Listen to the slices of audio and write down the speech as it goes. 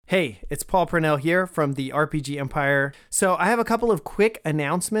Hey, it's Paul Purnell here from the RPG Empire. So I have a couple of quick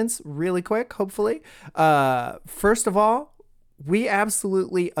announcements, really quick, hopefully. First of all, we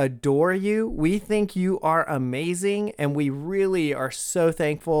absolutely adore you. We think you are amazing, and we really are so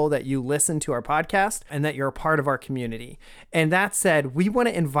thankful that you listen to our podcast and that you're a part of our community. And that said, we want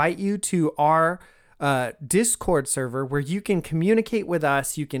to invite you to our Discord server where you can communicate with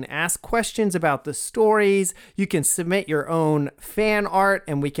us. You can ask questions about the stories. You can submit your own fan art,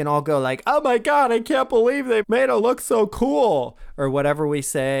 and we can all go like, oh my God, I can't believe they made it look so cool, or whatever we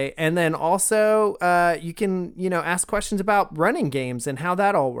say. And then also you can, ask questions about running games and how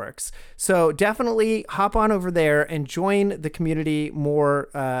that all works. So definitely hop on over there and join the community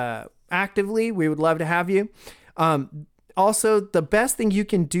more actively. We would love to have you. Also, the best thing you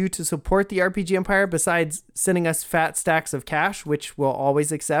can do to support the RPG Empire, besides sending us fat stacks of cash, which we'll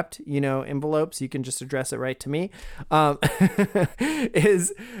always accept, envelopes, you can just address it right to me,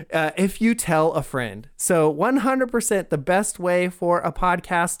 is if you tell a friend. So 100% the best way for a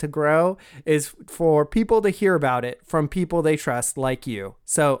podcast to grow is for people to hear about it from people they trust, like you.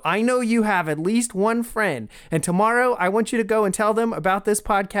 So I know you have at least one friend, and tomorrow I want you to go and tell them about this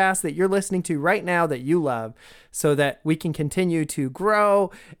podcast that you're listening to right now that you love, so that we can continue to grow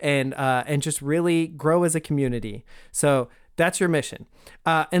and just really grow as a community. So that's your mission.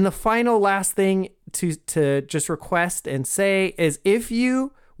 And the final last thing to just request and say is, if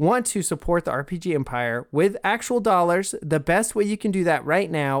you want to support the RPG Empire with actual dollars, the best way you can do that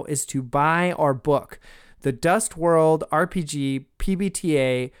right now is to buy our book, The Dust World RPG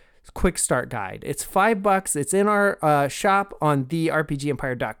PBTA Quick Start Guide. It's $5. It's in our shop on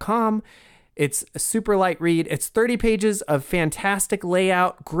therpgempire.com. It's a super light read. It's 30 pages of fantastic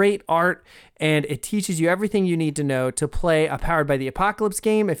layout, great art, and it teaches you everything you need to know to play a Powered by the Apocalypse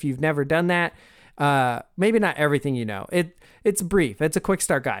game if you've never done that. Maybe not everything you know. It's brief. It's a quick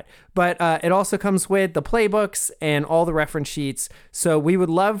start guide. But it also comes with the playbooks and all the reference sheets. So we would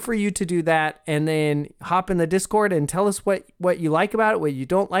love for you to do that, and then hop in the Discord and tell us what you like about it, what you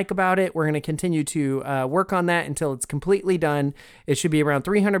don't like about it. We're going to continue to work on that until it's completely done. It should be around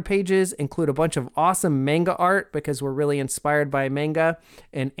 300 pages, include a bunch of awesome manga art because we're really inspired by manga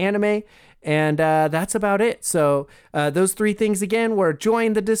and anime. And that's about it. So those three things again were: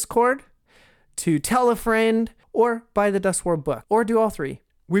 join the Discord, to tell a friend, or buy the Dust World book, or do all three.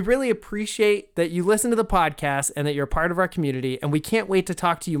 We really appreciate that you listen to the podcast and that you're part of our community, and we can't wait to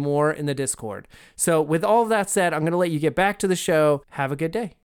talk to you more in the Discord. So with all of that said, I'm going to let you get back to the show. Have a good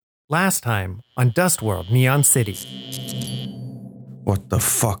day. Last time on Dust World Neon City. What the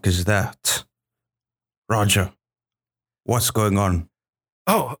fuck is that? Roger, what's going on?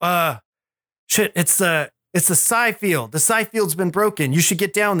 Shit, it's the Psi Field. The Psi Field's been broken. You should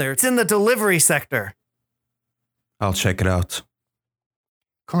get down there. It's in the delivery sector. I'll check it out.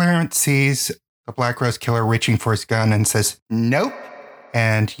 Clarence sees the Black Rose Killer reaching for his gun and says, nope,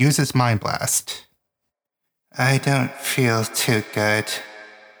 and uses Mind Blast. I don't feel too good.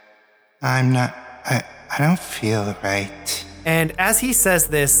 I don't feel right. And as he says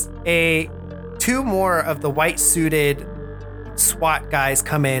this, two more of the white-suited SWAT guys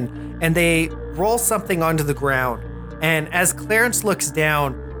come in, and they roll something onto the ground. And as Clarence looks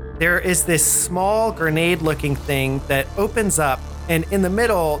down, there is this small grenade-looking thing that opens up, and in the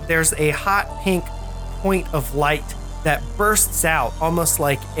middle, there's a hot pink point of light that bursts out, almost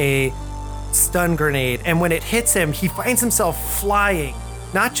like a stun grenade. And when it hits him, he finds himself flying,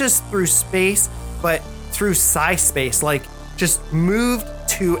 not just through space, but through Psi space, like just moved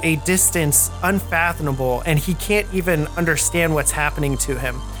to a distance unfathomable, and he can't even understand what's happening to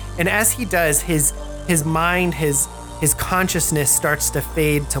him. And as he does, his mind, his consciousness starts to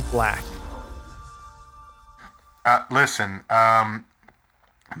fade to black. Listen,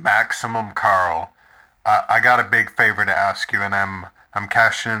 Maximum Carl, I got a big favor to ask you, and I'm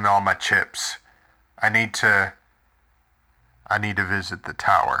cashing in all my chips. I need to visit the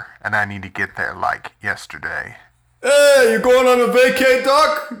tower, and I need to get there like yesterday. Hey, you going on a vacay,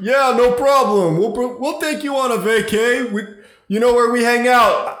 Doc? Yeah, no problem. We'll take you on a vacay. You know where we hang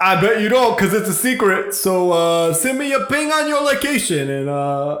out? I bet you don't, because it's a secret. So send me a ping on your location, and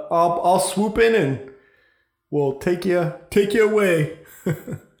I'll swoop in and we'll take you away.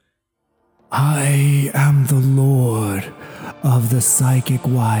 I am the Lord of the Psychic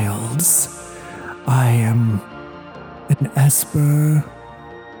Wilds. I am an Esper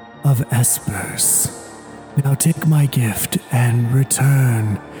of Espers. Now take my gift and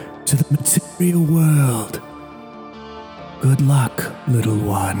return to the material world. Good luck, little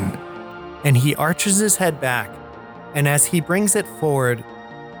one. And he arches his head back, and as he brings it forward,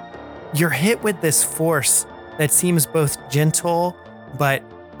 you're hit with this force that seems both gentle but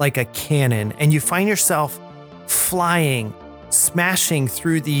like a cannon, and you find yourself flying, smashing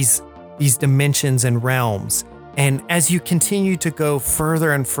through these dimensions and realms. And as you continue to go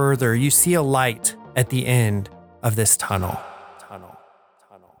further and further, you see a light at the end of this tunnel.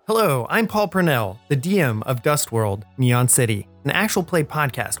 Hello, I'm Paul Purnell, the DM of Dustworld Neon City, an actual play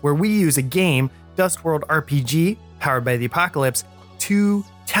podcast where we use a game, Dustworld RPG, powered by the Apocalypse, to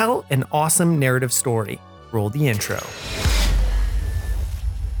tell an awesome narrative story. Roll the intro.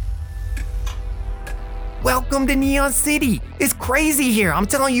 Welcome to Neon City. It's crazy here. I'm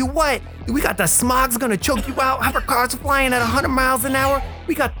telling you what. We got the smog's gonna choke you out, hovercars flying at 100 miles an hour.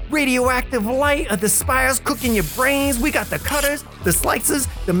 We got radioactive light of the spires cooking your brains. We got the cutters, the slicers,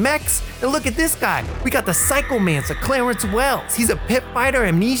 the mechs. And look at this guy. We got the Psychomancer, Clarence Wells. He's a pit fighter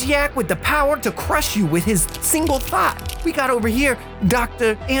amnesiac with the power to crush you with his single thought. We got over here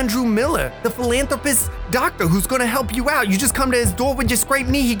Dr. Andrew Miller, the philanthropist doctor who's gonna help you out. You just come to his door with your scraped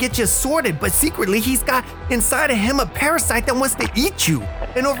knee, he gets you sorted, but secretly he's got inside of him a parasite that wants to eat you.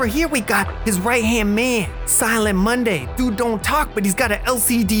 And over here we got his right-hand man, Silent Monday. Dude don't talk, but he's got an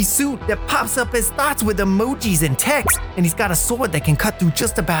LCD suit that pops up his thoughts with emojis and text. And he's got a sword that can cut through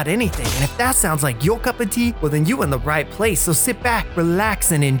just about anything. And if that sounds like your cup of tea, well then you're in the right place. So sit back,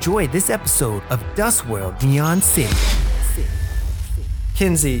 relax, and enjoy this episode of Dustworld Neon City.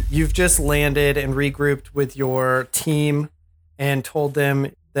 Kinsey, you've just landed and regrouped with your team and told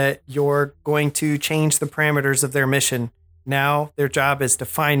them that you're going to change the parameters of their mission. Now their job is to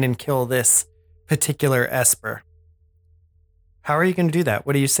find and kill this particular Esper. How are you going to do that?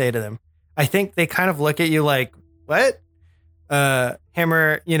 What do you say to them? I think they kind of look at you like, what?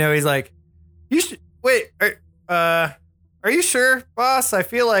 Hammer, he's like, you should wait. Are you sure, boss? I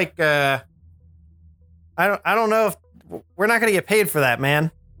feel like I don't know if we're not going to get paid for that,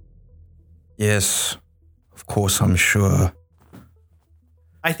 man. Yes, of course I'm sure.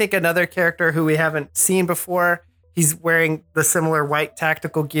 I think another character who we haven't seen before, he's wearing the similar white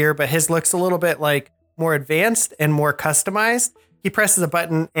tactical gear, but his looks a little bit like more advanced and more customized. He presses a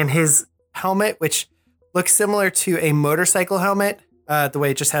button and his helmet, which looks similar to a motorcycle helmet, the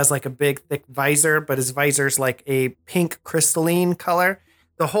way it just has like a big thick visor, but his visor's like a pink crystalline color.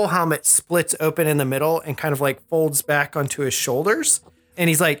 The whole helmet splits open in the middle and kind of like folds back onto his shoulders. And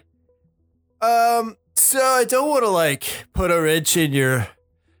he's like, so I don't want to like put a wrench in your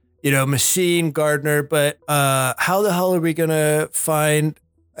machine, Gardner, but how the hell are we gonna find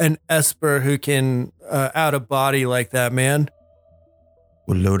an Esper who can out of body like that, man?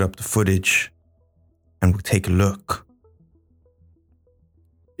 We'll load up the footage and we'll take a look.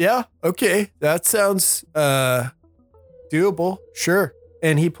 Yeah, okay. That sounds doable. Sure.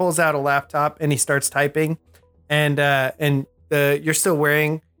 And he pulls out a laptop and he starts typing. And you're still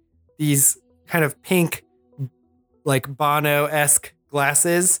wearing these kind of pink, like Bono-esque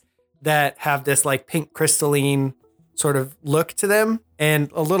glasses that have this like pink crystalline sort of look to them,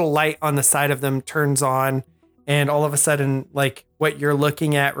 and a little light on the side of them turns on, and all of a sudden like what you're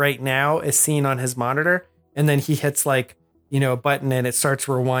looking at right now is seen on his monitor, and then he hits like a button and it starts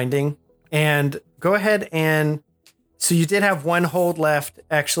rewinding. And go ahead, and so you did have one hold left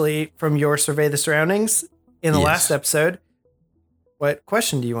actually from your survey the surroundings in the last episode. What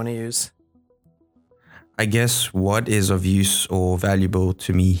question do you want to use? I guess what is of use or valuable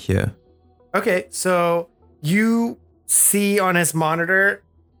to me here? Okay, so you see on his monitor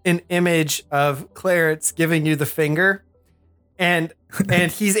an image of Clarence giving you the finger, and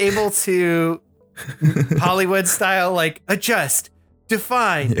he's able to Hollywood style like adjust,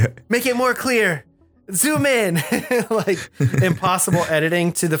 define, make it more clear, zoom in, like impossible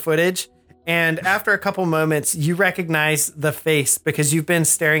editing to the footage. And after a couple moments, you recognize the face because you've been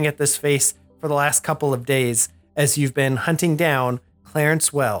staring at this face for the last couple of days as you've been hunting down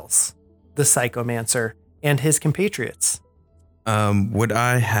Clarence Wells, the Psychomancer, and his compatriots. Would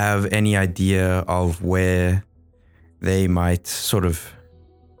I have any idea of where they might sort of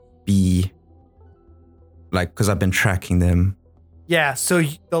be? Like, because I've been tracking them. Yeah, so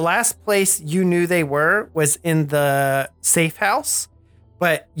the last place you knew they were was in the safe house,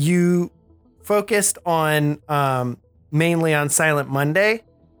 but you focused on mainly on Silent Monday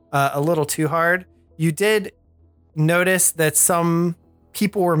a little too hard. You did notice that some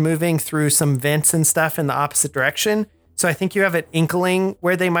people were moving through some vents and stuff in the opposite direction. So I think you have an inkling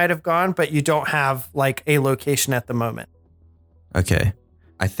where they might have gone, but you don't have like a location at the moment. Okay.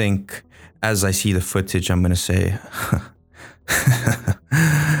 I think as I see the footage, I'm going to say,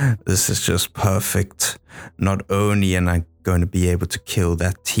 this is just perfect. Not only am I going to be able to kill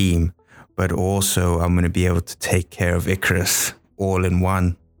that team, but also I'm going to be able to take care of Icarus all in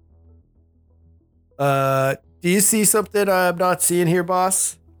one. Do you see something I'm not seeing here,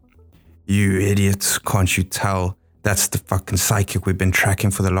 boss? You idiots, can't you tell? That's the fucking psychic we've been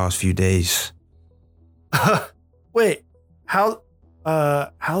tracking for the last few days. Wait, how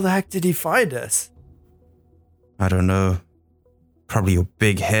the heck did he find us? I don't know. Probably your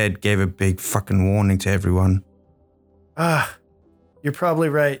big head gave a big fucking warning to everyone. You're probably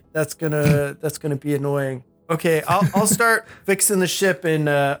right. That's gonna be annoying. Okay, I'll start fixing the ship and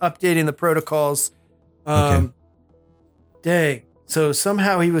updating the protocols. Okay. Dang. So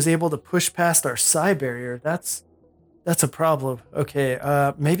somehow he was able to push past our psi barrier. That's a problem. Okay,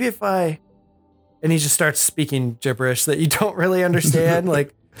 maybe if I... And he just starts speaking gibberish that you don't really understand.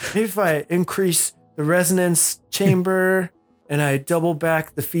 Like, maybe if I increase the resonance chamber and I double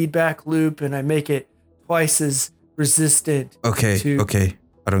back the feedback loop and I make it twice as resistant. Okay,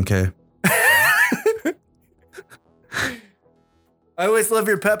 I don't care. I always love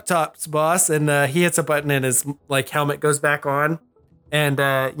your pep talks, boss. And he hits a button and his like helmet goes back on. And,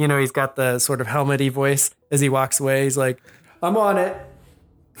 he's got the sort of helmet-y voice as he walks away. He's like, I'm on it.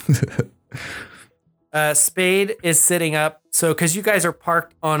 Spade is sitting up. So, because you guys are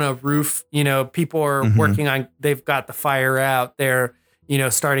parked on a roof, people are working on, they've got the fire out. They're,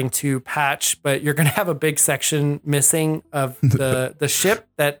 starting to patch, but you're going to have a big section missing of the ship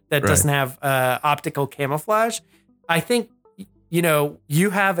that doesn't have optical camouflage. I think, you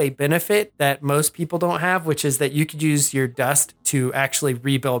have a benefit that most people don't have, which is that you could use your dust to actually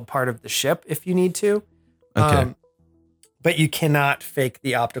rebuild part of the ship if you need to. Okay. But you cannot fake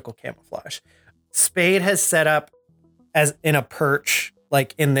the optical camouflage. Spade has set up as in a perch,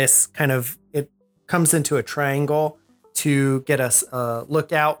 like in this kind of, it comes into a triangle to get us a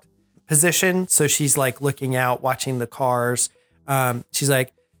lookout position. So she's like looking out, watching the cars. She's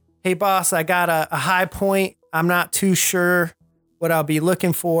like, hey boss, I got a high point. I'm not too sure what I'll be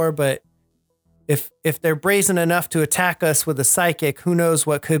looking for, but if they're brazen enough to attack us with a psychic, who knows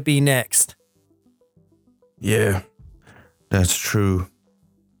what could be next. Yeah, that's true.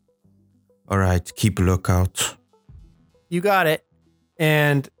 All right, keep a lookout. You got it.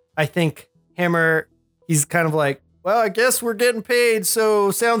 And I think Hammer, he's kind of like, well, I guess we're getting paid,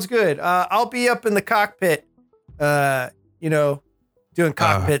 so sounds good. I'll be up in the cockpit, doing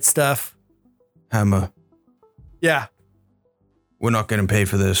cockpit stuff. Hammer, Yeah. we're not getting paid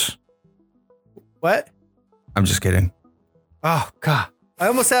for this. What? I'm just kidding. Oh, God. I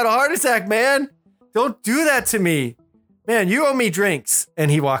almost had a heart attack, man. Don't do that to me. Man, you owe me drinks.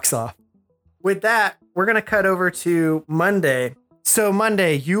 And he walks off. With that, we're going to cut over to Monday. So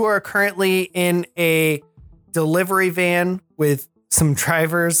Monday, you are currently in a delivery van with some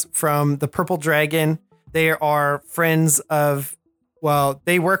drivers from the Purple Dragon. They are friends of,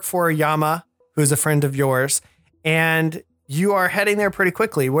 they work for Yama, who's a friend of yours. And you are heading there pretty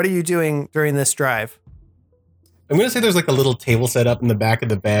quickly. What are you doing during this drive? I'm going to say there's like a little table set up in the back of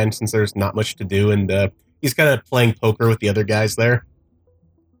the van since there's not much to do. And he's kind of playing poker with the other guys there.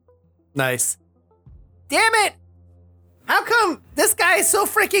 Nice. Damn it! How come this guy is so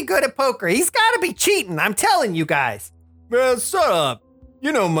freaking good at poker? He's got to be cheating. I'm telling you guys. Man, shut up.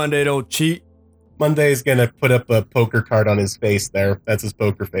 You know Monday don't cheat. Monday's going to put up a poker card on his face there. That's his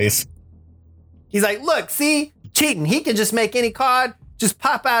poker face. He's like, look, see? Cheating. He can just make any card just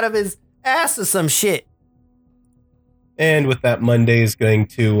pop out of his ass or some shit. And with that, Monday is going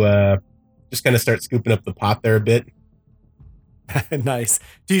to just kind of start scooping up the pot there a bit. Nice.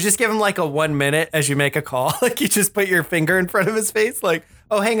 Do you just give him like a 1 minute as you make a call? Like you just put your finger in front of his face? Like,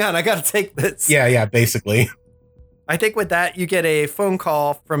 oh, hang on, I got to take this. Yeah, basically. I think with that, you get a phone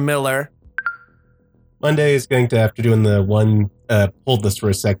call from Miller. Monday is going to, after doing the one hold this for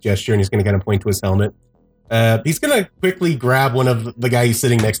a sec gesture, and he's going to kind of point to his helmet. He's going to quickly grab one of the guy he's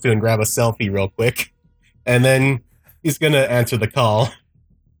sitting next to and grab a selfie real quick. And then he's going to answer the call.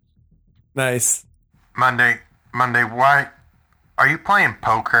 Nice. Monday, why are you playing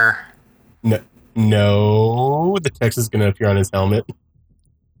poker? No, the text is going to appear on his helmet.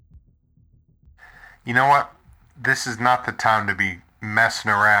 You know what? This is not the time to be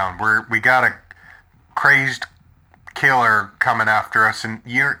messing around. We got a crazed killer coming after us, and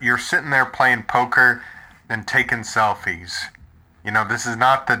you're sitting there playing poker and taking selfies. This is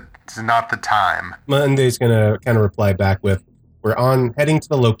not the time. Monday's going to kind of reply back with, we're heading to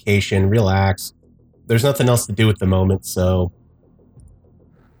the location, relax. There's nothing else to do at the moment, so...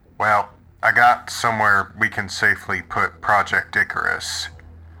 Well, I got somewhere we can safely put Project Icarus.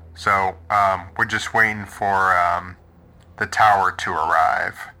 So, we're just waiting for the tower to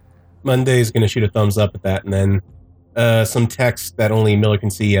arrive. Monday's going to shoot a thumbs up at that, and then some text that only Miller can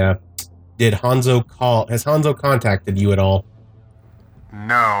see. Has Hanzo contacted you at all?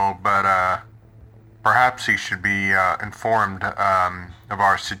 No, but Perhaps he should be informed of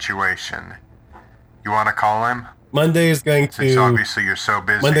our situation. You want to call him? Monday is going Since to. obviously you're so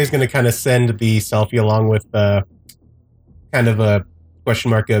busy. Monday's going to kind of send the selfie along with kind of a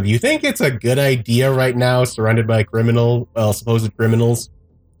question mark of, you think it's a good idea right now, surrounded by supposed criminals?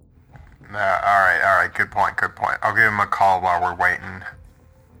 All right. Good point. I'll give him a call while we're waiting.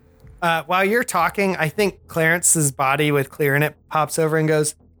 While you're talking, I think Clarence's body with Clear in it pops over and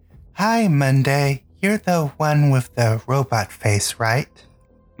goes, Hi, Monday. You're the one with the robot face, right?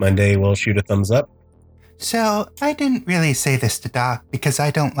 Monday will shoot a thumbs up. So, I didn't really say this to Doc because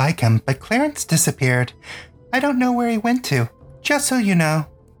I don't like him, but Clarence disappeared. I don't know where he went to. Just so you know.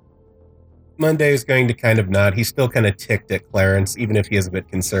 Monday is going to kind of nod. He's still kind of ticked at Clarence, even if he is a bit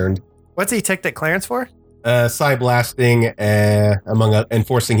concerned. what's he ticked at Clarence for? Psi blasting, and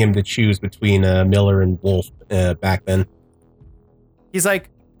forcing him to choose between Miller and Wolf back then. He's like,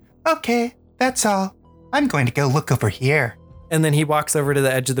 Okay, that's all. I'm going to go look over here. and then he walks over to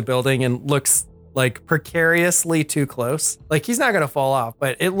the edge of the building and looks like precariously too close. Like he's not going to fall off,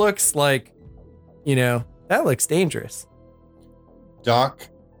 but it looks like, that looks dangerous. Doc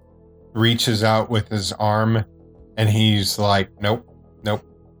reaches out with his arm and he's like, nope.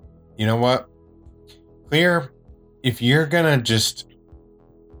 You know what? Clear, if you're gonna just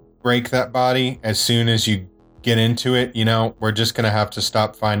break that body as soon as you get into it, we're just gonna have to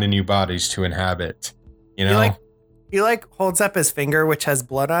stop finding new bodies to inhabit. He holds up his finger, which has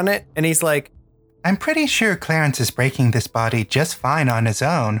blood on it, and he's like, I'm pretty sure Clarence is breaking this body just fine on his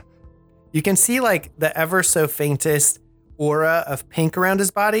own. you can see like the ever so faintest aura of pink around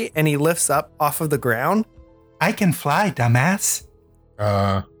his body, and he lifts up off of the ground. I can fly, dumbass.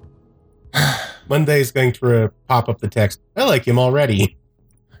 Monday's going to pop up the text, I like him already.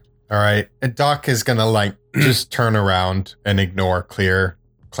 All right. And Doc is gonna just turn around and ignore Clarence.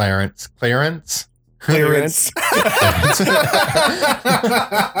 Clearance.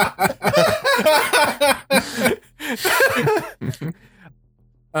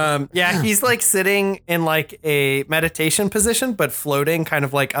 Yeah, he's like sitting in like a meditation position, but floating kind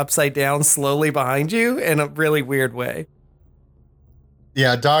of like upside down slowly behind you in a really weird way.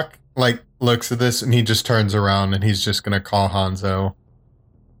 Yeah, Doc looks at this and he just turns around and he's just gonna call Hanzo.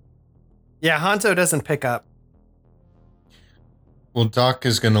 Yeah, Hanzo doesn't pick up. Well, Doc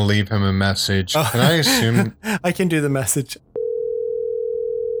is gonna leave him a message. Can I assume? I can do the message.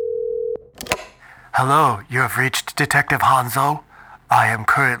 Hello, you have reached Detective Hanzo. I am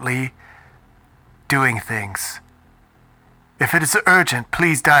currently doing things. If it is urgent,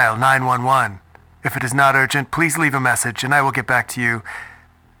 please dial 911. If it is not urgent, please leave a message and I will get back to you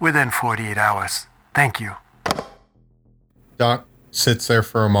within 48 hours. Thank you. Doc sits there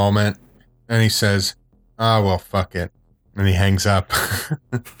for a moment and he says, well, fuck it. And he hangs up.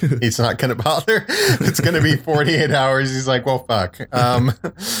 He's not going to bother. It's going to be 48 hours. He's like, well, fuck.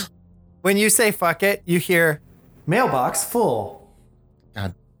 When you say fuck it, you hear mailbox full.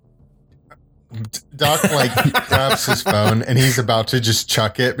 God. Doc grabs his phone and he's about to just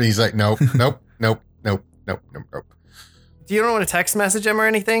chuck it, but he's like, nope. Do you don't want to text message him or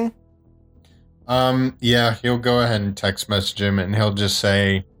anything? Yeah, he'll go ahead and text message him and he'll just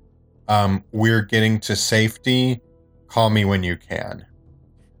say, we're getting to safety. Call me when you can.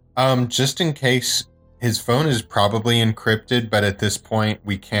 Just in case, his phone is probably encrypted, but at this point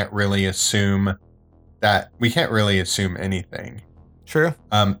we can't really assume anything. True.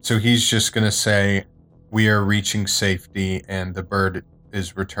 So he's just going to say, we are reaching safety and the bird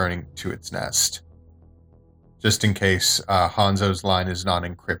is returning to its nest. Just in case Hanzo's line is not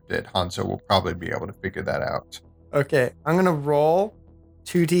encrypted, Hanzo will probably be able to figure that out. Okay, I'm going to roll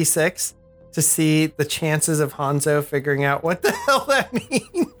 2d6 to see the chances of Hanzo figuring out what the hell that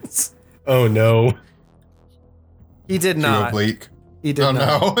means. Oh, no. He did Too not. oblique. He did not.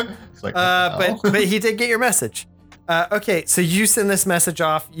 No. It's like, what the hell? But he did get your message. Okay, so you send this message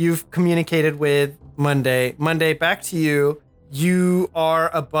off. You've communicated with Monday. Monday, back to you. You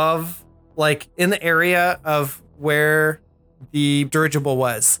are above, in the area of where the dirigible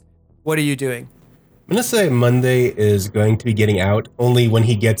was. What are you doing? I'm going to say Monday is going to be getting out. Only when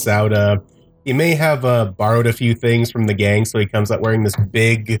he gets out, he may have borrowed a few things from the gang, so he comes out wearing this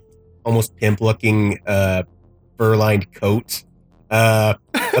big, almost pimp-looking fur-lined coat. A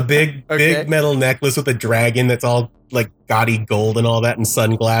big, Okay. big metal necklace with a dragon that's all gaudy gold and all that, and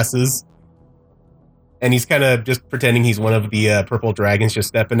sunglasses. And he's kind of just pretending he's one of the purple dragons just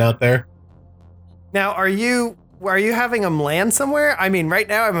stepping out there. Now, are you having them land somewhere? I mean, right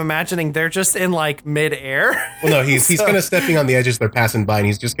now I'm imagining they're just in mid-air. Well, no, he's kind of stepping on the edges they're passing by, and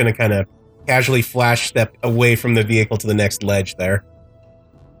he's just going to kind of casually flash step away from the vehicle to the next ledge there.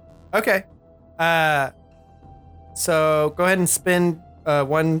 Okay. So go ahead and spin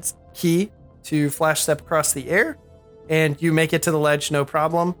one key to flash step across the air, and you make it to the ledge, no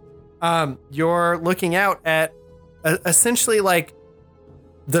problem. You're looking out at essentially like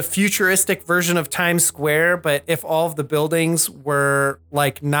the futuristic version of Times Square, but if all of the buildings were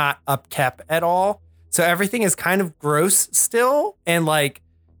like not upkept at all. So everything is kind of gross still, and like,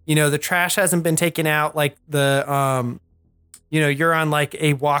 you know, the trash hasn't been taken out. Like the, you know, you're on like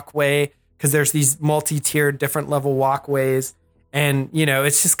a walkway because there's these multi-tiered different level walkways, and you know,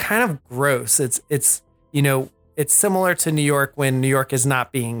 it's just kind of gross. It's you know, it's similar to New York when New York is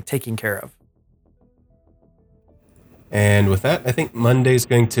not being taken care of. And with that, I think Monday's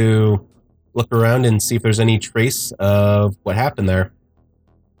going to look around and see if there's any trace of what happened there.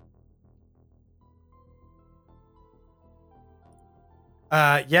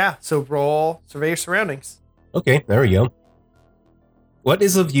 Yeah, so roll survey your surroundings. Okay, there we go. What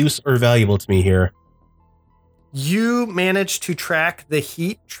is of use or valuable to me here? You managed to track the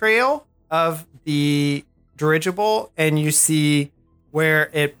heat trail of the dirigible, and you see where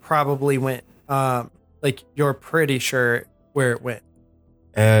it probably went. Like, you're pretty sure where it went.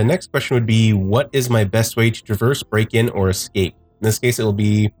 Next question would be, what is my best way to traverse, break in, or escape? In this case, it will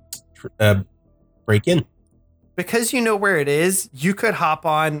be break in. Because you know where it is, you could hop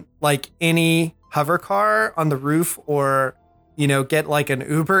on like any hover car on the roof, or, you know, get like an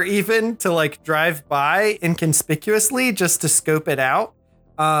Uber even to like drive by inconspicuously just to scope it out.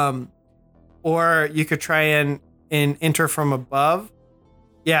 Or you could try and enter from above.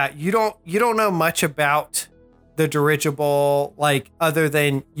 Yeah, you don't know much about the dirigible, like, other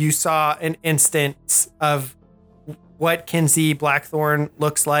than you saw an instance of what Kinsey Blackthorn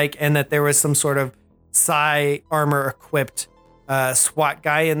looks like, and that there was some sort of psi armor equipped SWAT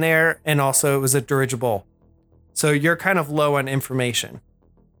guy in there, and also it was a dirigible. So you're kind of low on information.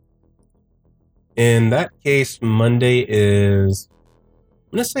 In that case, Monday is...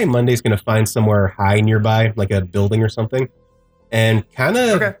 I'm going to say Monday's going to find somewhere high nearby, like a building or something, and kind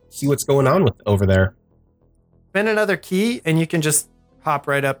of see what's going on with over there. Spend another key, and you can just hop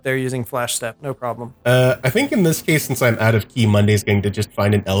right up there using flash step. No problem. I think in this case, since I'm out of key, Monday's going to just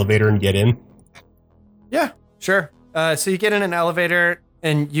find an elevator and get in. Yeah, sure. So you get in an elevator,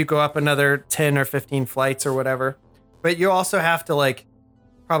 and you go up another 10 or 15 flights or whatever. But you also have to, like,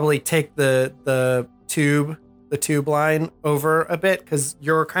 probably take the tube line over a bit, because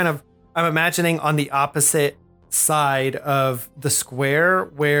you're kind of, I'm imagining, on the opposite side of the square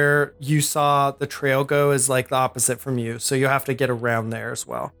where you saw the trail go is like the opposite from you. So you have to get around there as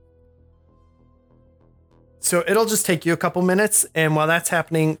well. So it'll just take you a couple minutes. And while that's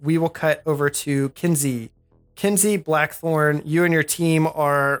happening, we will cut over to Kinsey. Kinsey Blackthorn, you and your team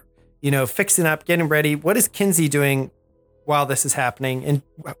are, you know, fixing up, getting ready. What is Kinsey doing while this is happening? And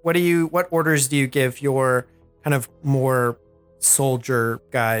what orders do you give your kind of more soldier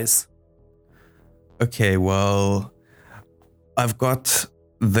guys? Okay, well, I've got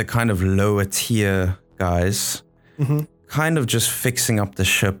the kind of lower tier guys, kind of just fixing up the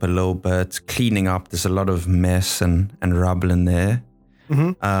ship a little bit, cleaning up. There's a lot of mess and rubble in there.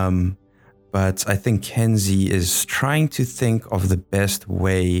 But I think Kinsey is trying to think of the best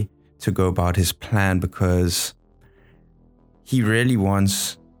way to go about his plan, because he really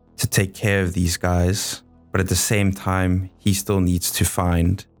wants to take care of these guys, but at the same time, he still needs to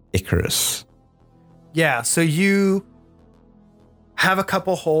find Icarus. Yeah, so you have a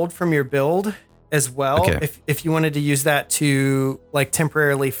couple hold from your build as well. Okay. If you wanted to use that to like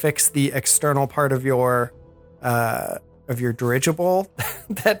temporarily fix the external part of your dirigible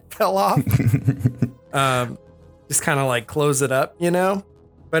that fell off. Just kind of like close it up, you know?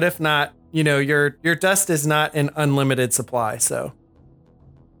 But if not, you know, your dust is not an unlimited supply, so.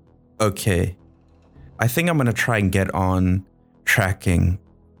 Okay. I think I'm going to try and get on tracking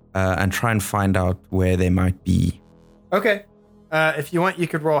and try and find out where they might be. Okay. If you want, you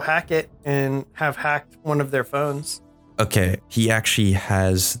could roll hack it and have hacked one of their phones. Okay. He actually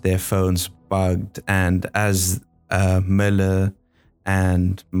has their phones bugged, and as Miller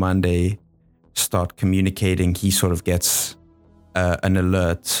and Monday start communicating, he sort of gets an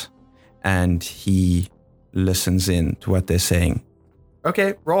alert, and he listens in to what they're saying.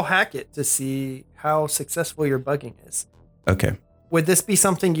 Okay, roll hack it to see how successful your bugging is. Okay. Would this be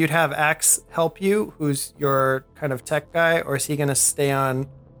something you'd have Axe help you, who's your kind of tech guy, or is he going to stay on,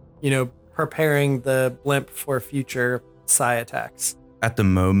 you know, preparing the blimp for future psi attacks? At the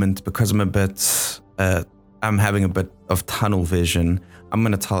moment, because I'm having a bit of tunnel vision, I'm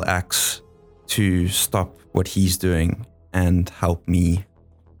going to tell Axe to stop what he's doing and help me.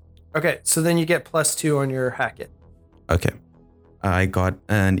 Okay, so then you get +2 on your hack it. Okay. I got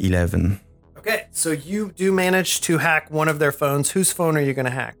an 11. Okay, so you do manage to hack one of their phones. Whose phone are you going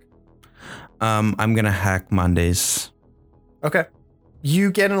to hack? I'm gonna hack Monday's. Okay.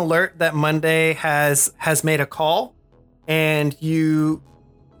 You get an alert that Monday has made a call, and you,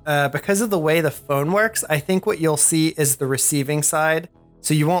 because of the way the phone works, I think what you'll see is the receiving side.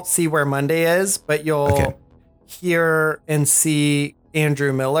 So you won't see where Monday is, but you'll hear and see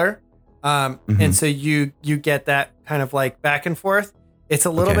Andrew Miller. And so you get that kind of like back and forth. It's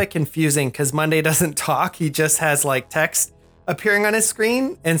a little bit confusing because Monday doesn't talk. He just has like text appearing on his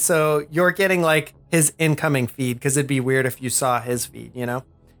screen. And so you're getting like his incoming feed because it'd be weird if you saw his feed, you know?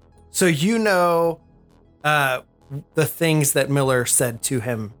 So you know the things that Miller said to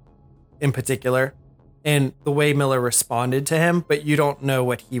him in particular and the way Miller responded to him, but you don't know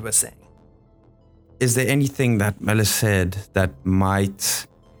what he was saying. Is there anything that Miller said that might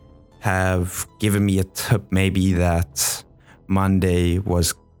have given me a tip, maybe that Monday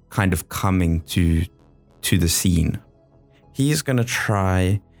was kind of coming to the scene? He's going to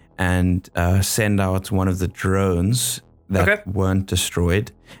try and send out one of the drones that weren't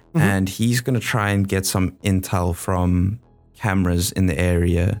destroyed. And he's going to try and get some intel from cameras in the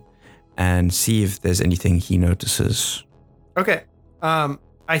area and see if there's anything he notices. Okay.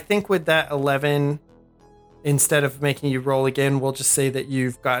 I think with that 11, instead of making you roll again, we'll just say that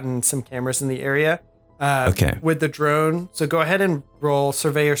you've gotten some cameras in the area. With the drone. So go ahead and roll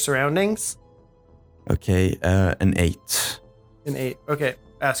survey your surroundings. Okay, an 8. An 8. Okay,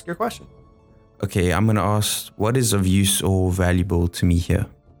 ask your question. Okay, I'm going to ask, what is of use or valuable to me here?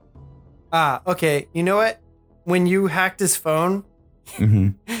 Okay. You know what? When you hacked his phone,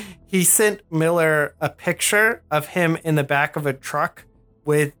 he sent Miller a picture of him in the back of a truck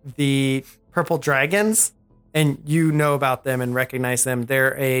with the purple dragons, and you know about them and recognize them.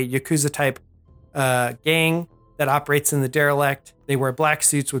 They're a Yakuza type gang that operates in the derelict. They wear black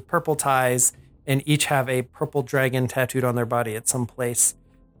suits with purple ties and each have a purple dragon tattooed on their body at some place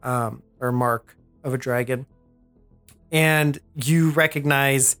or mark of a dragon. And you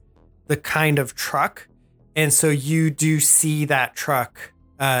recognize the kind of truck. And so you do see that truck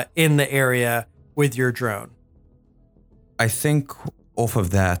in the area with your drone. I think off of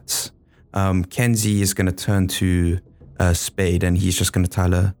that, Kenzie is going to turn to Spade and he's just going to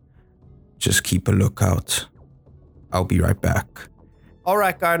tell her, just keep a lookout. I'll be right back. All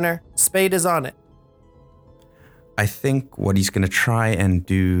right, Gardner. Spade is on it. I think what he's going to try and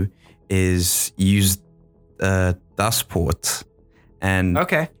do is use Dustport and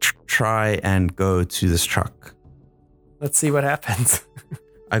try and go to this truck. Let's see what happens.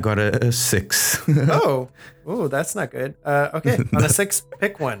 I got a 6. Oh, that's not good. Okay, on a 6,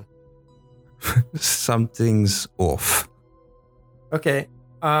 pick one. Something's off. Okay.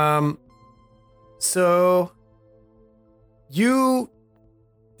 So you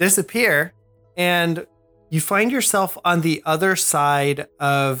disappear and you find yourself on the other side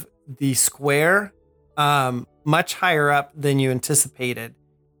of the square, much higher up than you anticipated.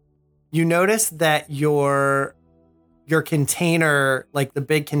 You notice that your container, like the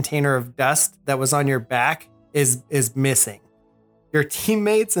big container of dust that was on your back, is missing. Your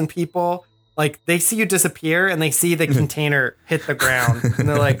teammates and people, like, they see you disappear and they see the container hit the ground and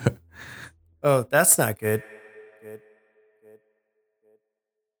they're like, oh, that's not good.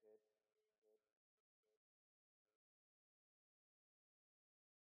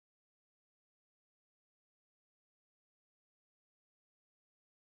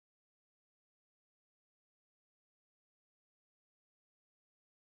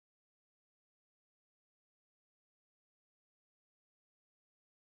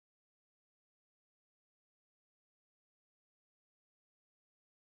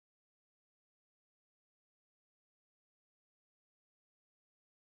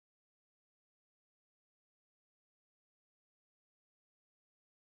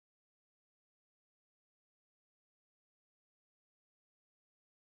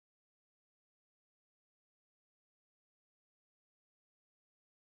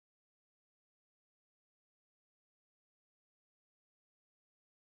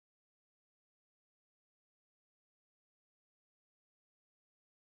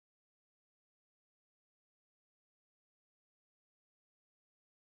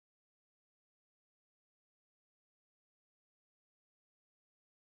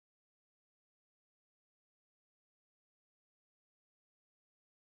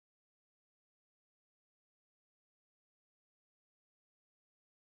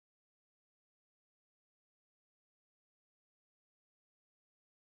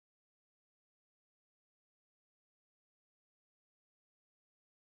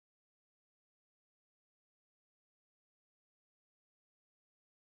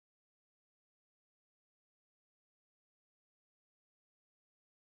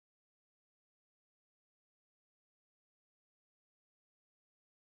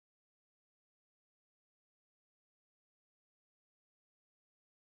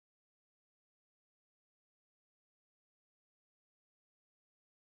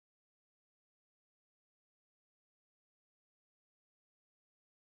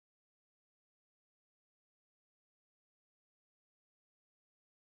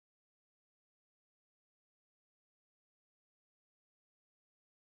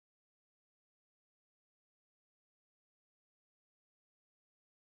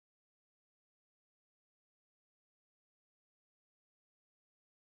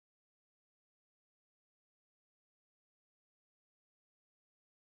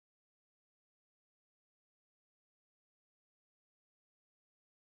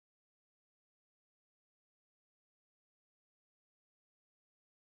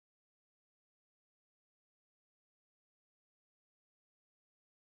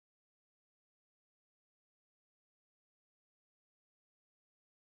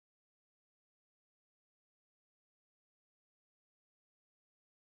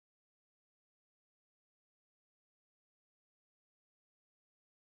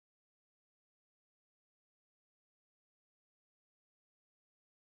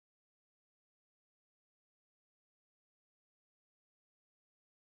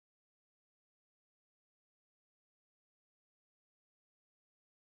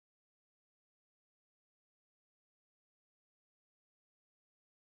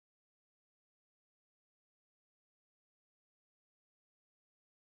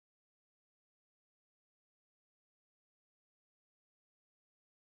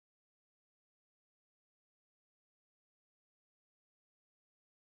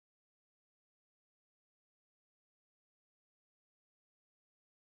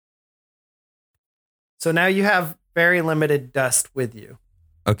 So now you have very limited dust with you.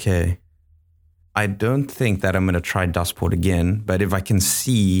 Okay. I don't think that I'm going to try Dustport again, but if I can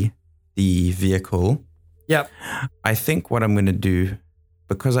see the vehicle, Yep. I think what I'm going to do,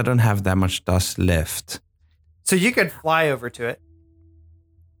 because I don't have that much dust left. So you could fly over to it.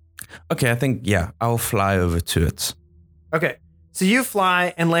 Okay, I think, yeah, I'll fly over to it. Okay. So you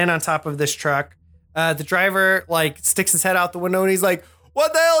fly and land on top of this truck. The driver like sticks his head out the window and he's like,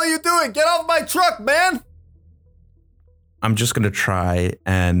 "What the hell are you doing? Get off my truck, man!" I'm just going to try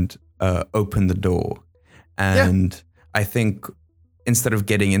and open the door. And I think instead of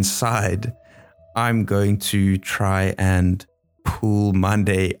getting inside, I'm going to try and pull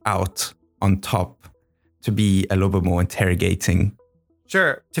Monday out on top to be a little bit more interrogating.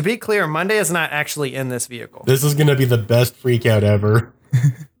 Sure. To be clear, Monday is not actually in this vehicle. This is going to be the best freak out ever.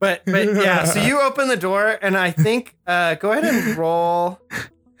 But yeah, so you open the door and I think, go ahead and roll.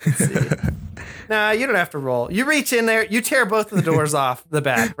 Let's see. Nah, you don't have to roll. You reach in there, you tear both of the doors off the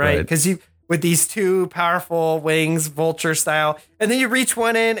back, right? Because you, with these two powerful wings, vulture style, and then you reach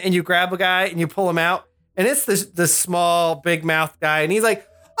one in and you grab a guy and you pull him out, and it's the small, big mouth guy, and he's like,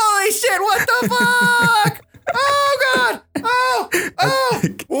 "Holy shit, what the fuck? Oh god! Oh!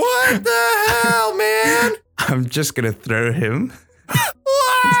 What the hell, man?" I'm just going to throw him.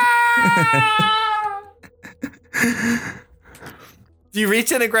 Do you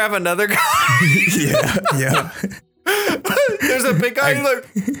reach in and grab another guy? Yeah. There's a big guy. He's like,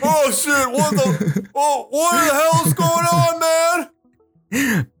 "Oh shit! What the hell's going on,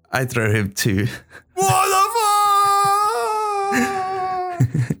 man?" I throw him too. What the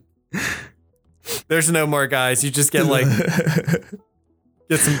fuck? There's no more guys. You just get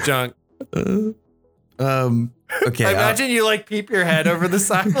get some junk. Okay. I imagine you like peep your head over the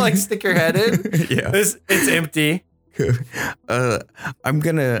side, like stick your head in. Yeah. It's empty. I'm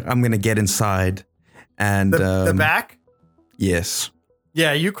gonna get inside and The back? Yes.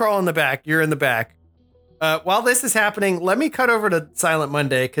 Yeah, you crawl in the back. You're in the back. While this is happening, let me cut over to Silent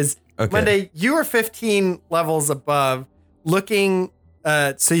Monday, because Monday, you are 15 levels above, looking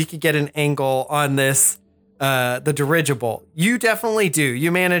so you could get an angle on this, the dirigible. You definitely do.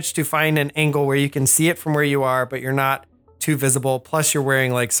 You managed to find an angle where you can see it from where you are, but you're not too visible. Plus, you're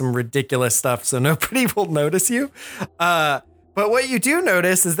wearing like some ridiculous stuff, so nobody will notice you. But what you do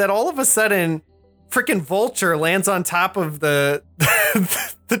notice is that all of a sudden, freaking Vulture lands on top of the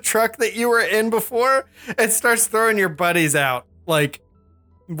the truck that you were in before and starts throwing your buddies out. Like,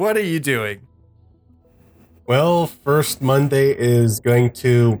 what are you doing? Well, first Monday is going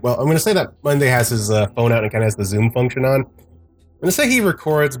to... Well, I'm going to say that Monday has his phone out and kind of has the zoom function on. I'm going to say he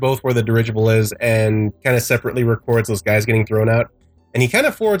records both where the dirigible is and kind of separately records those guys getting thrown out. And he kind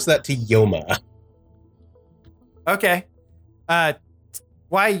of forwards that to Yoma. Okay.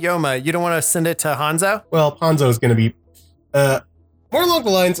 Why Yoma? You don't want to send it to Hanzo? Well, Hanzo is going to be more along the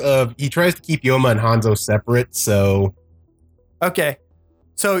lines of he tries to keep Yoma and Hanzo separate, so... Okay.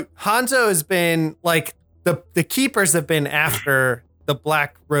 So Hanzo has been, like, the keepers have been after the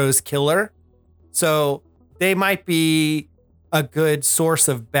Black Rose killer, so they might be a good source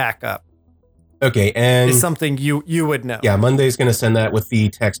of backup. Okay, and... It's something you would know. Yeah, Monday's going to send that with the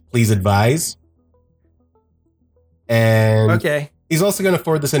text, "Please advise." And... Okay. He's also going to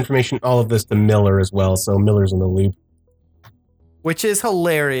forward this information, all of this, to Miller as well, so Miller's in the loop. Which is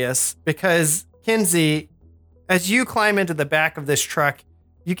hilarious, because, Kinsey, as you climb into the back of this truck,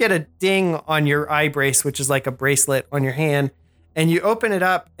 you get a ding on your eye brace, which is like a bracelet on your hand, and you open it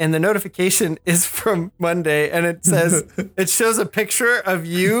up, and the notification is from Monday, and it says, it shows a picture of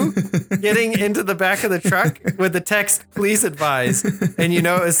you getting into the back of the truck with the text, "Please advise," and you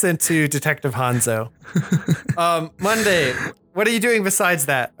know it was sent to Detective Hanzo. Monday, what are you doing besides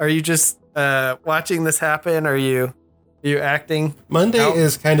that? Are you just watching this happen? Are you acting? Monday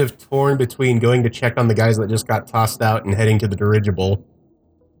is kind of torn between going to check on the guys that just got tossed out and heading to the dirigible.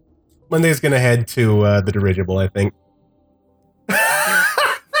 Monday's going to head to the dirigible, I think.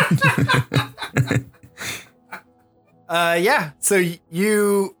 Yeah. So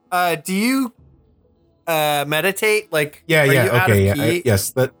you do you meditate? Like, Yeah. are you out Okay. of key?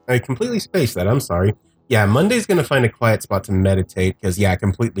 Yes. That I completely spaced that. I'm sorry. Yeah. Monday's going to find a quiet spot to meditate because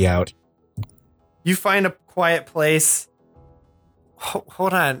completely out. You find a quiet place.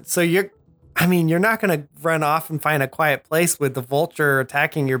 Hold on. So you're not going to run off and find a quiet place with the Vulture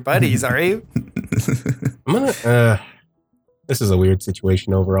attacking your buddies, are you? I'm gonna. This is a weird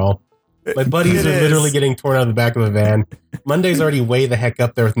situation overall. My buddies are literally getting torn out of the back of a van. Monday's already way the heck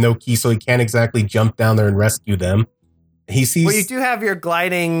up there with no key, so he can't exactly jump down there and rescue them. He sees. Well, you do have your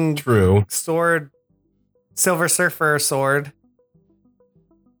gliding sword, Silver Surfer sword.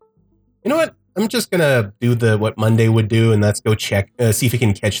 You know what? I'm just gonna do what Monday would do, and that's go check, see if he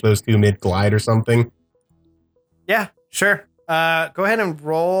can catch those two mid-glide or something. Yeah, sure. Go ahead and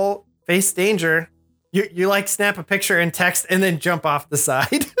roll face danger. You like snap a picture and text and then jump off the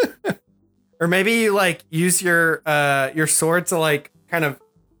side. Or maybe you like use your sword to like kind of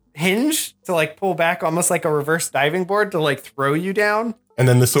hinge to like pull back almost like a reverse diving board to like throw you down. And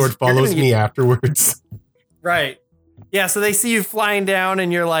then the sword follows me afterwards. Right. Yeah, so they see you flying down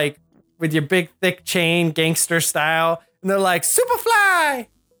and you're like with your big thick chain, gangster style, and they're like, Superfly!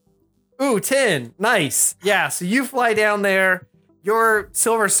 Ooh, 10. Nice. Yeah, so you fly down there. Your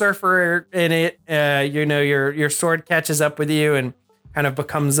Silver Surfer in it, your sword catches up with you and kind of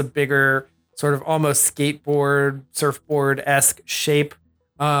becomes a bigger sort of almost skateboard, surfboard-esque shape.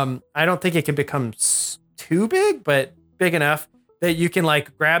 I don't think it can become too big, but big enough that you can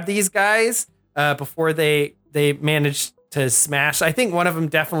like grab these guys before they manage to smash. I think one of them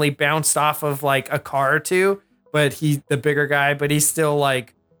definitely bounced off of like a car or two, but the bigger guy, but he's still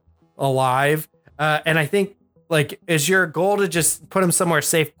like alive. And I think like, is your goal to just put him somewhere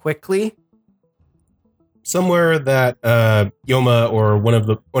safe quickly? Somewhere that Yoma or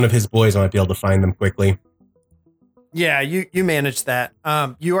one of his boys might be able to find them quickly. Yeah, you managed that.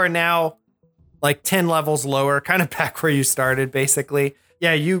 You are now like 10 levels lower, kind of back where you started, basically.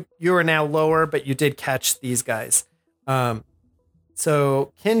 Yeah, you are now lower, but you did catch these guys.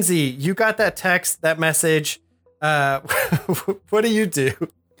 So Kinsey, you got that text, that message. What do you do?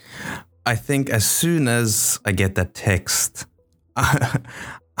 I think as soon as I get that text,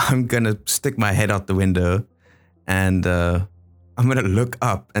 I'm going to stick my head out the window and I'm going to look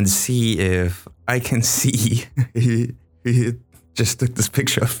up and see if I can see who just took this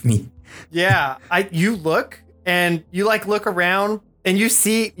picture of me. Yeah, you look and you like look around and you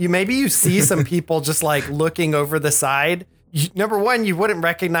see some people just like looking over the side. Number one, you wouldn't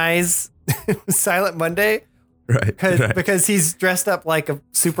recognize Silent Monday. Right. Because he's dressed up like a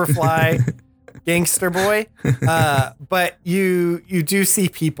Superfly gangster boy. But you do see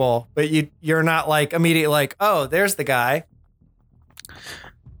people, but you're not like immediately like, oh, there's the guy.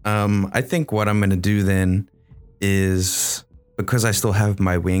 I think what I'm going to do then is, because I still have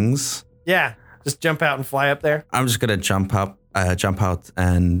my wings. Yeah. Just jump out and fly up there. I'm just going to jump out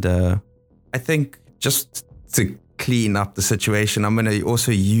and I think just to clean up the situation, I'm going to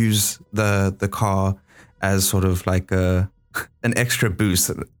also use the car as sort of like an extra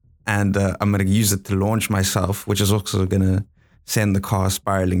boost, and I'm going to use it to launch myself, which is also going to send the car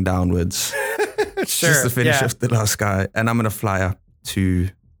spiraling downwards. Sure. Just to finish off the last guy, and I'm going to fly up to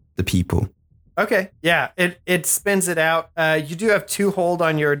the people. Okay, yeah, it spins it out. You do have 2 hold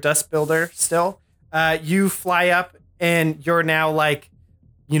on your dust builder still. You fly up, and you're now like,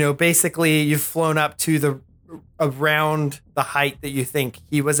 basically you've flown up to around the height that you think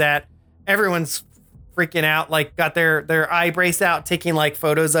he was at. Everyone's freaking out, like got their eye brace out, taking like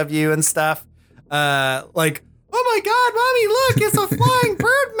photos of you and stuff. Like, oh my God, Mommy, look, it's a flying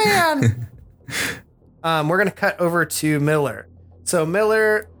bird man. We're gonna cut over to Miller. So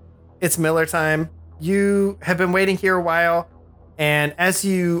Miller, it's Miller time. You have been waiting here a while, and as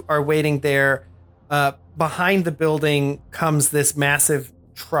you are waiting there, behind the building comes this massive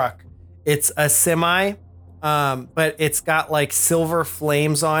truck. It's a semi, but it's got like silver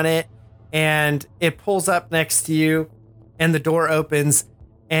flames on it. And it pulls up next to you, and the door opens,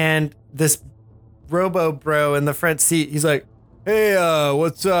 and this Robo Bro in the front seat, he's like, hey,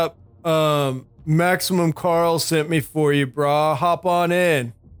 what's up? Maximum Carl sent me for you, brah. Hop on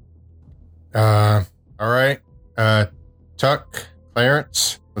in. All right. Tuck,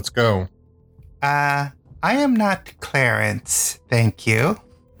 Clarence, let's go. I am not Clarence, thank you.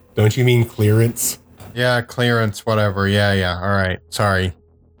 Don't you mean clearance? Yeah, clearance, whatever. Yeah. All right. Sorry.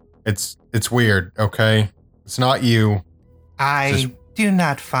 It's weird, okay? It's not you. I do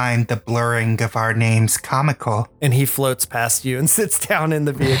not find the blurring of our names comical. And he floats past you and sits down in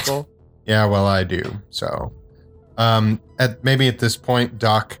the vehicle. Yeah, well, I do. So, at this point,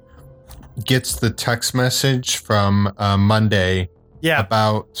 Doc gets the text message from Monday. Yeah.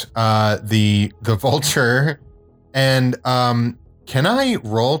 About the vulture, and can I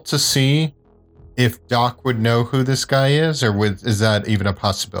roll to see if Doc would know who this guy is, or is that even a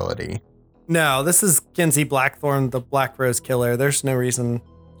possibility? No, this is Kinsey Blackthorn, the Black Rose Killer. There's no reason.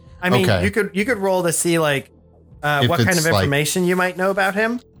 I mean, okay. you could roll to see like what kind of information you might know about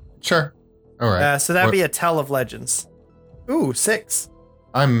him. Sure. All right. So that'd be a tell of legends. Ooh, 6.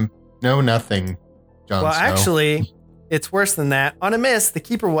 I'm nothing, Jon Well, Snow. actually, it's worse than that. On a miss, the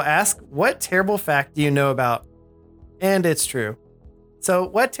keeper will ask, what terrible fact do you know about? And it's true. So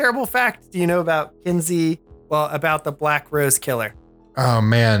what terrible fact do you know about Kinsey, about the Black Rose Killer? Oh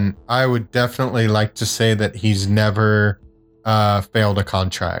man, I would definitely like to say that he's never failed a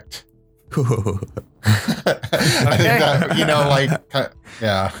contract.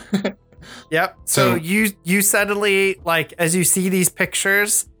 Yeah. Yep. So you suddenly, like, as you see these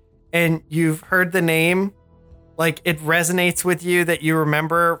pictures and you've heard the name, like, it resonates with you that you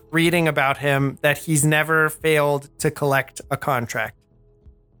remember reading about him, that he's never failed to collect a contract.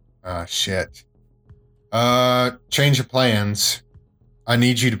 Shit. Change of plans. I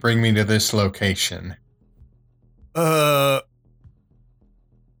need you to bring me to this location. Why?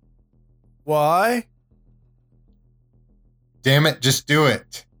 Damn it, just do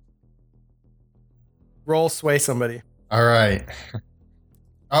it. Roll sway somebody. All right.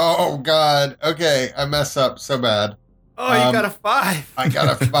 Oh, God. Okay, I mess up so bad. Oh, you got a 5. I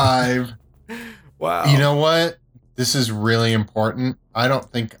got a 5. Wow. You know what? This is really important. I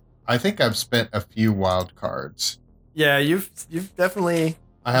think I've spent a few wild cards. Yeah, you've definitely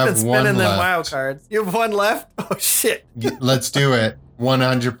I have been one spinning them left. wild cards. You have one left? Oh, shit. Let's do it.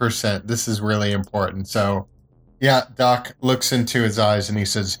 100%. This is really important. So, yeah, Doc looks into his eyes and he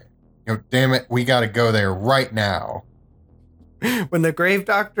says, damn it, we got to go there right now. When the Grave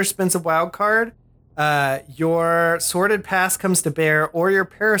Doctor spins a wild card, your sorted pass comes to bear, or your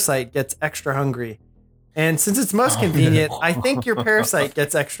parasite gets extra hungry. And since it's most convenient, I think your parasite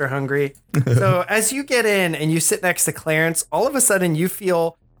gets extra hungry. So as you get in and you sit next to Clarence, all of a sudden you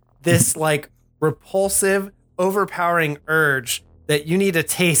feel this like repulsive, overpowering urge that you need to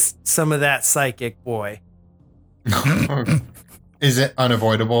taste some of that psychic boy. Is it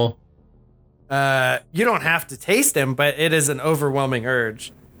unavoidable? You don't have to taste him, but it is an overwhelming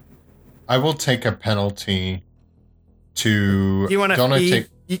urge. I will take a penalty to... Do you want to feed?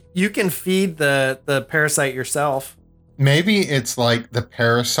 You can feed the parasite yourself. Maybe it's like the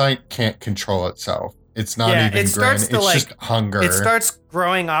parasite can't control itself. It's not even grin. It's just hunger. It starts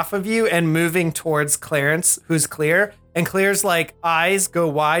growing off of you and moving towards Clarence, who's Clear. And Clear's like eyes go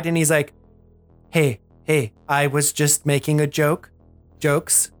wide and he's like, hey, I was just making a joke.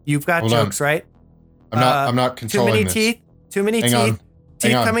 Jokes. You've got Hold jokes, on. right? I'm not controlling this. Too many Hang teeth. on.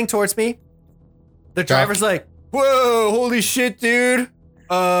 Teeth Hang on. coming towards me. The driver's like, whoa, holy shit, dude.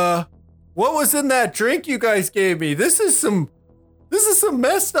 What was in that drink you guys gave me? This is some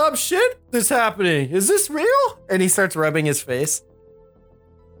messed up shit that's happening. Is this real? And he starts rubbing his face.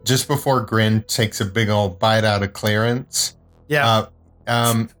 Just before Grin takes a big old bite out of Clarence. Yeah.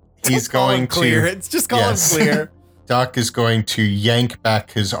 He's going to... Clear. Just call him Clear. Doc is going to yank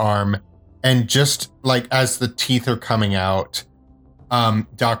back his arm, and just like as the teeth are coming out,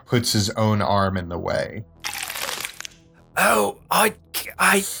 Doc puts his own arm in the way. Oh, oh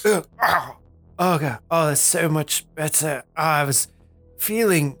God. Oh, that's so much better. I was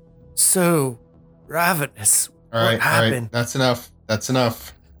feeling so ravenous. All right, what happened? That's enough.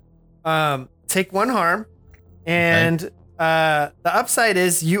 Take one harm, and the upside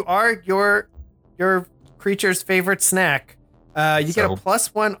is you are your creature's favorite snack. You get a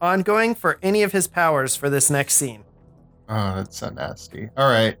 +1 ongoing for any of his powers for this next scene. Oh, that's so nasty. All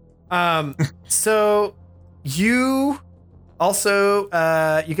right. So you also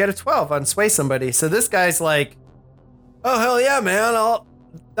you get a 12 on sway somebody. So this guy's like, oh hell yeah, man!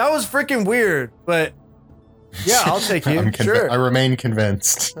 That was freaking weird, but yeah, I'll take you. Sure. I remain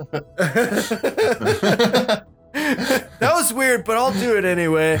convinced. That was weird, but I'll do it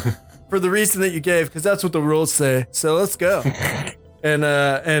anyway for the reason that you gave, because that's what the rules say. So let's go.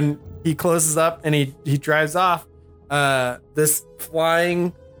 And he closes up and he drives off. This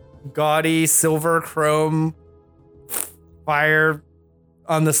flying, gaudy, silver chrome fire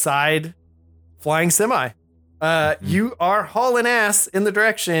on the side flying semi. You are hauling ass in the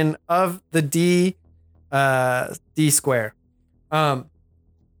direction of the D square.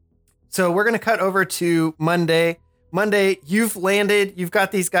 So we're going to cut over to Monday. Monday, you've landed. You've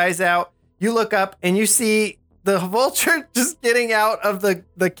got these guys out. You look up and you see the vulture just getting out of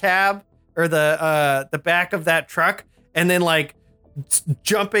the cab or the back of that truck, and then like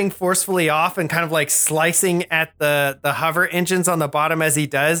jumping forcefully off and kind of like slicing at the hover engines on the bottom as he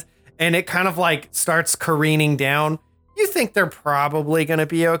does. And it kind of like starts careening down. You think they're probably going to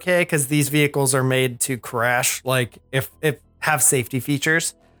be okay because these vehicles are made to crash, like if have safety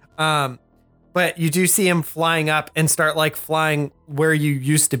features. But you do see him flying up and start like flying where you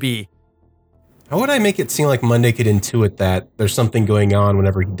used to be. How would I make it seem like Monday could intuit that there's something going on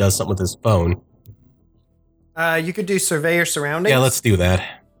whenever he does something with his phone? You could do survey your surroundings. Yeah, let's do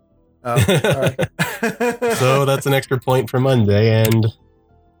that. Oh, sorry. So that's an extra point for Monday, and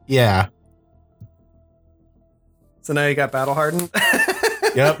yeah. So now you got battle hardened.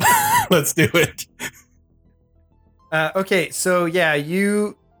 Yep, let's do it. Okay, so yeah,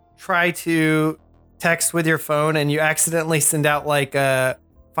 you try to text with your phone and you accidentally send out like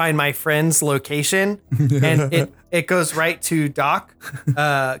find my friend's location and it goes right to Doc.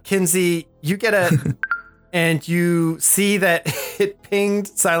 Kinsey, you get a and you see that it pinged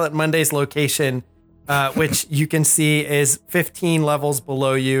Silent Monday's location, which you can see is 15 levels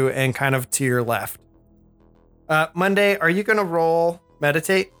below you and kind of to your left. Monday, are you going to roll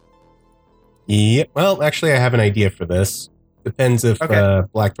meditate? Yeah. Well, actually, I have an idea for this. Depends if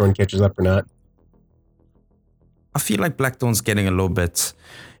Blackthorn catches up or not. I feel like Blackthorn's getting a little bit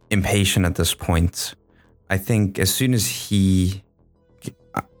impatient at this point. I think as soon as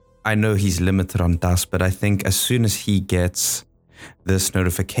I know he's limited on dust, but I think as soon as he gets this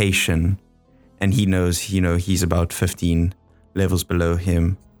notification and he knows, he's about 15 levels below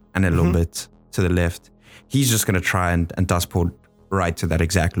him and a little bit to the left, he's just going to try and dust port right to that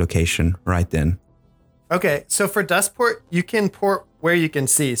exact location right then. Okay, so for dust port, you can port where you can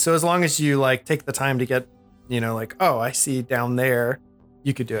see. So as long as you like take the time to get, oh, I see down there,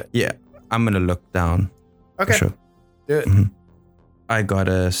 you could do it. Yeah, I'm going to look down. Okay, sure. Do it. Mm-hmm. I got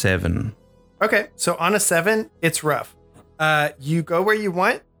a 7. Okay, so on a 7, it's rough. You go where you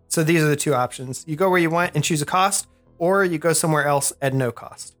want. So these are the two options. You go where you want and choose a cost, or you go somewhere else at no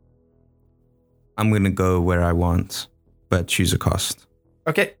cost. I'm going to go where I want, but choose a cost.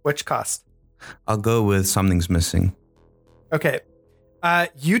 Okay, which cost? I'll go with something's missing. Okay.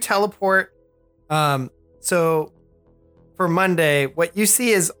 You teleport. So for Monday, what you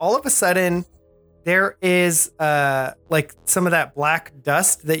see is all of a sudden there is like some of that black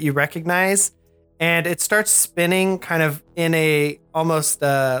dust that you recognize, and it starts spinning kind of in a almost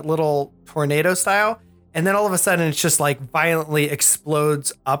little tornado style. And then all of a sudden it's just like violently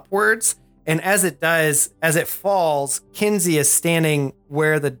explodes upwards. And as it does, as it falls, Kinsey is standing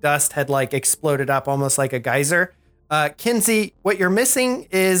where the dust had like exploded up, almost like a geyser. Kinsey, what you're missing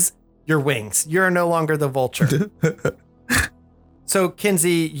is your wings. You're no longer the vulture. So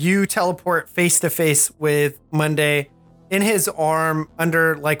Kinsey, you teleport face to face with Monday. In his arm,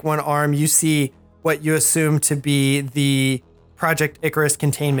 under like one arm, you see what you assume to be the Project Icarus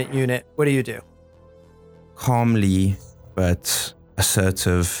containment unit. What do you do? Calmly, but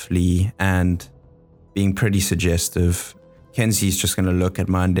assertively and being pretty suggestive, Kenzie's just going to look at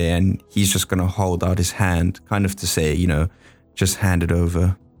Monday and he's just going to hold out his hand, kind of to say, just hand it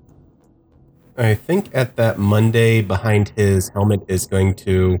over. I think at that Monday behind his helmet is going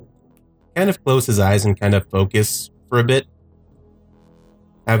to kind of close his eyes and kind of focus for a bit.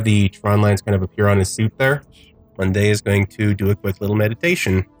 Have the Tron lines kind of appear on his suit there. Monday is going to do a quick little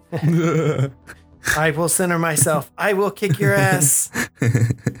meditation. I will center myself. I will kick your ass.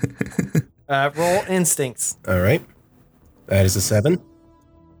 Roll instincts. All right. That is a 7.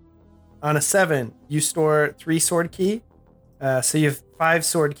 On a 7, you store 3 sword key. So you have 5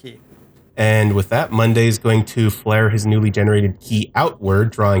 sword key. And with that, Monday is going to flare his newly generated key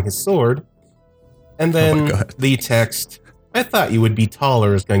outward, drawing his sword. And then the text, "I thought you would be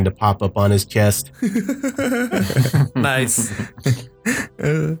taller," is going to pop up on his chest. Nice.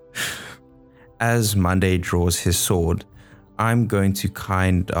 As Monday draws his sword, I'm going to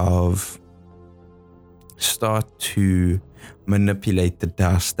kind of start to manipulate the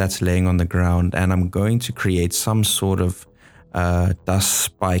dust that's laying on the ground, and I'm going to create some sort of dust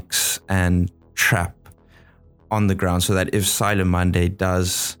spikes and trap on the ground so that if Silent Monday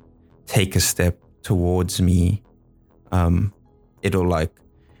does take a step towards me, it'll like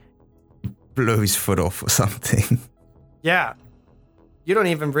blow his foot off or something. Yeah. You don't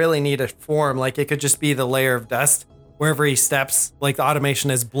even really need a form. Like it could just be the layer of dust. Wherever he steps, like the automation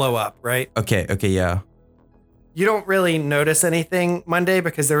is blow up, right? Okay, yeah. You don't really notice anything Monday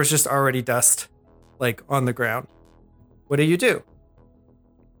because there was just already dust like on the ground. What do you do?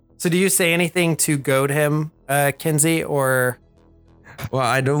 So do you say anything to goad him, Kinsey, or? Well,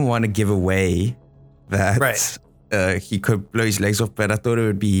 I don't want to give away that he could blow his legs off, but I thought it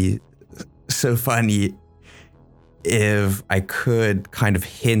would be so funny if I could kind of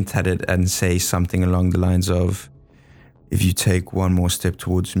hint at it and say something along the lines of, if you take one more step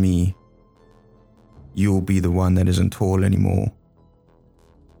towards me, you'll be the one that isn't tall anymore.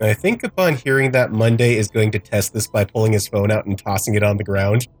 I think upon hearing that, Monday is going to test this by pulling his phone out and tossing it on the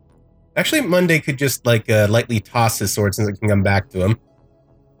ground. Actually, Monday could just lightly toss his sword since it can come back to him.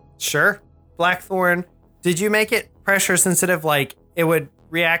 Sure. Blackthorn, did you make it pressure sensitive, like it would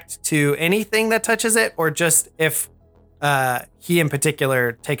react to anything that touches it, or just if he in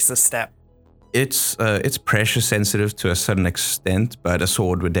particular takes a step? It's pressure sensitive to a certain extent, but a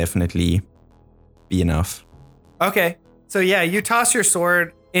sword would definitely be enough. Okay. So yeah, you toss your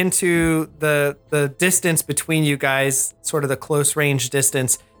sword into the distance between you guys, sort of the close range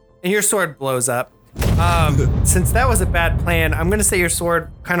distance, and your sword blows up. Since that was a bad plan, I'm going to say your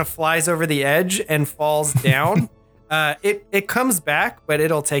sword kind of flies over the edge and falls down. It comes back, but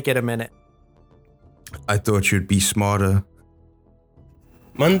it'll take it a minute. I thought you'd be smarter.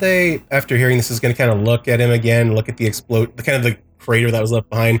 Monday, after hearing this, is going to kind of look at him again, look at the the crater that was left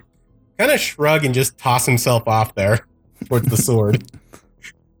behind, kind of shrug and just toss himself off there towards the sword.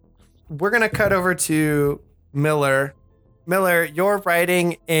 We're going to cut over to Miller. Miller, you're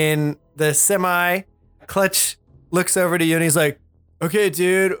riding in the semi. Clutch looks over to you and he's like, okay,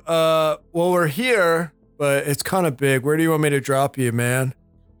 dude, well, we're here, but it's kind of big. Where do you want me to drop you, man?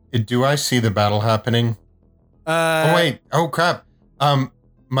 Do I see the battle happening? Oh, wait. Oh, crap.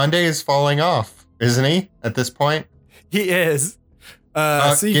 Monday is falling off, isn't he, at this point? He is.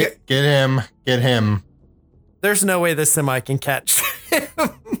 So get him. Get him. There's no way the semi can catch him.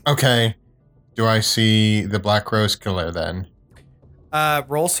 Okay. Do I see the Black Rose Killer then?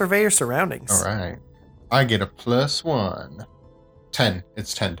 Roll survey your surroundings. All right. I get a +1. 10.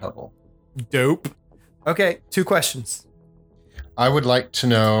 It's 10 total. Dope. Okay, 2 questions. I would like to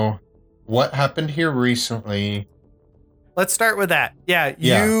know what happened here recently. Let's start with that. Yeah.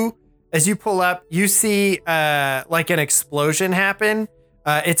 As you pull up, you see like an explosion happen.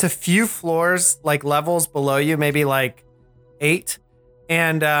 It's a few floors, like levels below you, maybe like 8.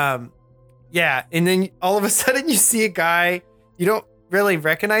 And and then all of a sudden you see a guy, you don't really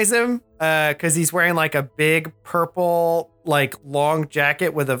recognize him because he's wearing like a big purple, like long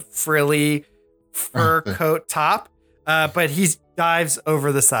jacket with a frilly fur coat top. But he dives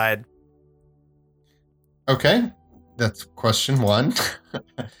over the side. Okay. That's question 1.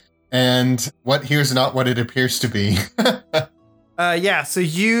 And here's not what it appears to be. So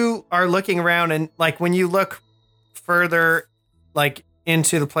you are looking around and like when you look further like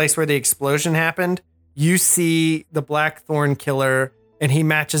into the place where the explosion happened, you see the Blackthorn Killer and he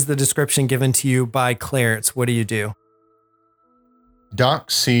matches the description given to you by Clarence. What do you do? Doc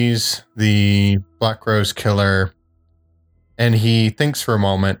sees the Black Rose Killer and he thinks for a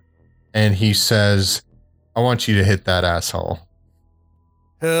moment and he says, I want you to hit that asshole.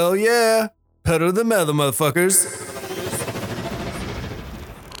 Hell yeah. Pedal to the metal, motherfuckers.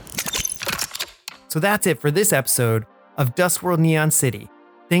 So that's it for this episode of Dustworld Neon City.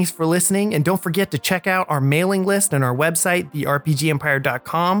 Thanks for listening, and don't forget to check out our mailing list on our website,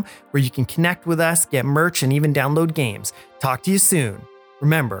 therpgempire.com, where you can connect with us, get merch, and even download games. Talk to you soon.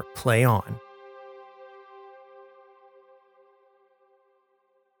 Remember, play on.